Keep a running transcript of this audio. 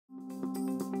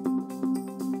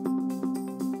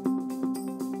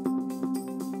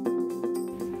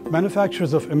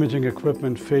Manufacturers of imaging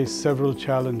equipment face several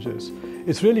challenges.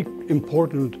 It's really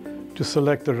important to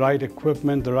select the right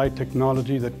equipment, the right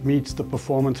technology that meets the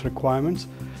performance requirements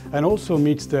and also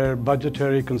meets their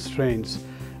budgetary constraints.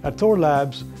 At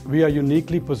Thorlabs, we are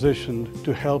uniquely positioned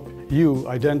to help you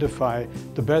identify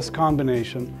the best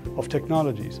combination of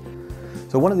technologies.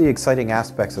 So one of the exciting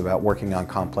aspects about working on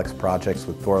complex projects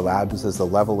with Thorlabs is the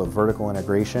level of vertical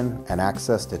integration and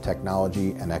access to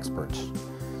technology and experts.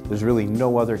 There's really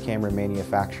no other camera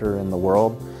manufacturer in the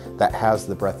world that has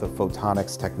the breadth of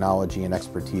photonics technology and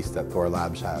expertise that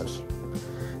Thorlabs has.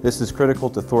 This is critical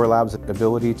to Thorlabs'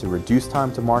 ability to reduce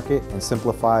time to market and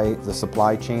simplify the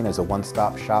supply chain as a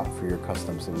one-stop shop for your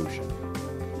custom solution.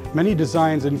 Many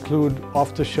designs include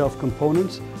off-the-shelf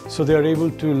components, so they are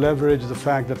able to leverage the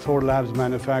fact that Thorlabs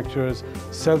manufactures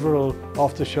several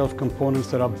off-the-shelf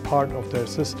components that are part of their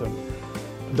system.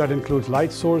 That includes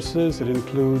light sources, it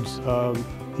includes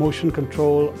motion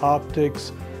control,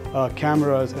 optics,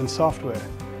 cameras, and software.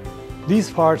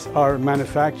 These parts are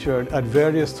manufactured at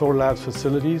various Thorlabs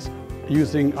facilities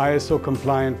using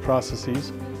ISO-compliant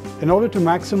processes. In order to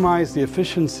maximize the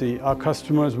efficiency, our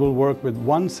customers will work with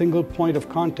one single point of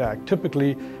contact.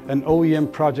 Typically, an OEM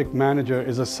project manager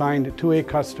is assigned to a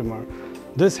customer.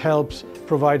 This helps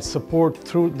provide support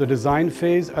through the design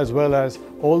phase as well as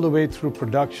all the way through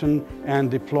production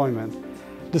and deployment.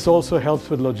 This also helps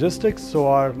with logistics, so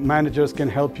our managers can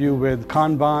help you with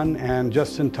Kanban and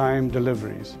just-in-time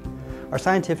deliveries. Our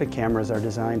scientific cameras are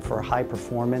designed for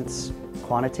high-performance,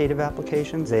 quantitative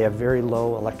applications. They have very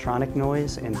low electronic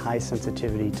noise and high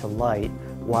sensitivity to light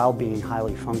while being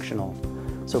highly functional.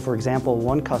 So for example,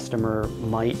 one customer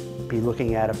might be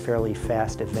looking at a fairly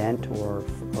fast event or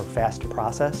fast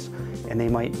process, and they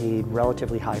might need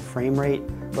relatively high frame rate,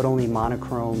 but only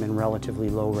monochrome and relatively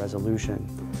low resolution.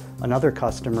 Another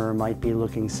customer might be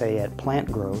looking, say, at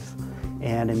plant growth,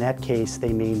 and in that case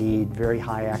they may need very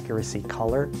high accuracy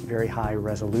color, very high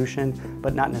resolution,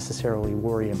 but not necessarily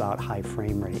worry about high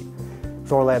frame rate.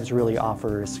 Thorlabs really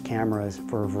offers cameras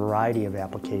for a variety of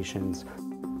applications.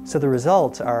 So the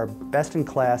results are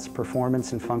best-in-class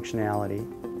performance and functionality,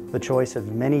 the choice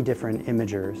of many different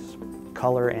imagers,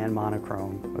 color and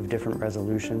monochrome, of different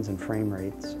resolutions and frame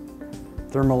rates,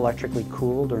 thermoelectrically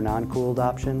cooled or non-cooled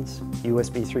options,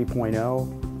 USB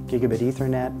 3.0, gigabit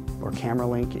Ethernet, or camera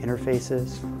link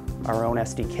interfaces, our own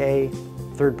SDK,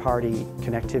 third-party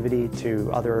connectivity to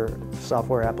other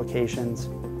software applications,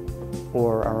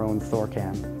 or our own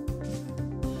ThorCam.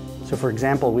 So for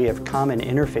example, we have common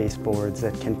interface boards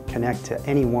that can connect to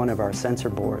any one of our sensor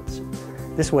boards.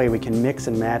 This way we can mix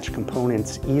and match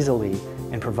components easily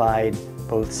and provide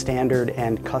both standard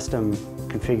and custom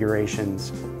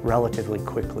configurations relatively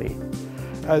quickly.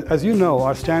 As you know,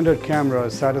 our standard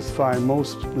cameras satisfy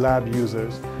most lab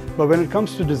users, but when it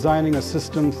comes to designing a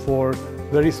system for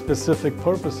very specific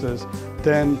purposes,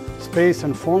 then space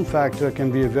and form factor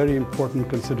can be a very important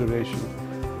consideration.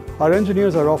 Our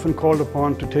engineers are often called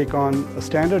upon to take on a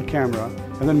standard camera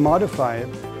and then modify it.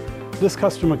 This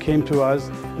customer came to us.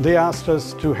 They asked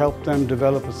us to help them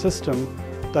develop a system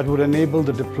that would enable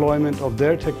the deployment of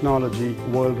their technology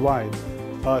worldwide.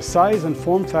 Size and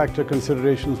form factor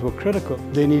considerations were critical.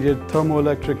 They needed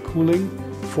thermoelectric cooling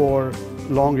for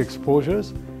long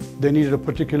exposures. They needed a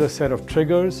particular set of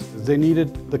triggers. They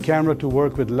needed the camera to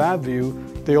work with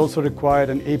LabVIEW. They also required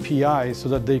an API so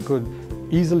that they could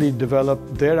easily develop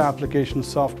their application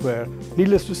software.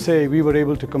 Needless to say, we were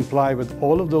able to comply with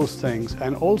all of those things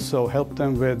and also help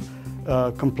them with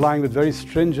complying with very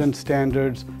stringent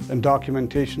standards and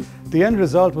documentation. The end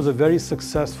result was a very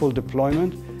successful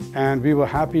deployment, and we were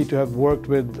happy to have worked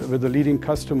with the leading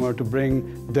customer to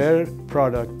bring their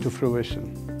product to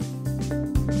fruition.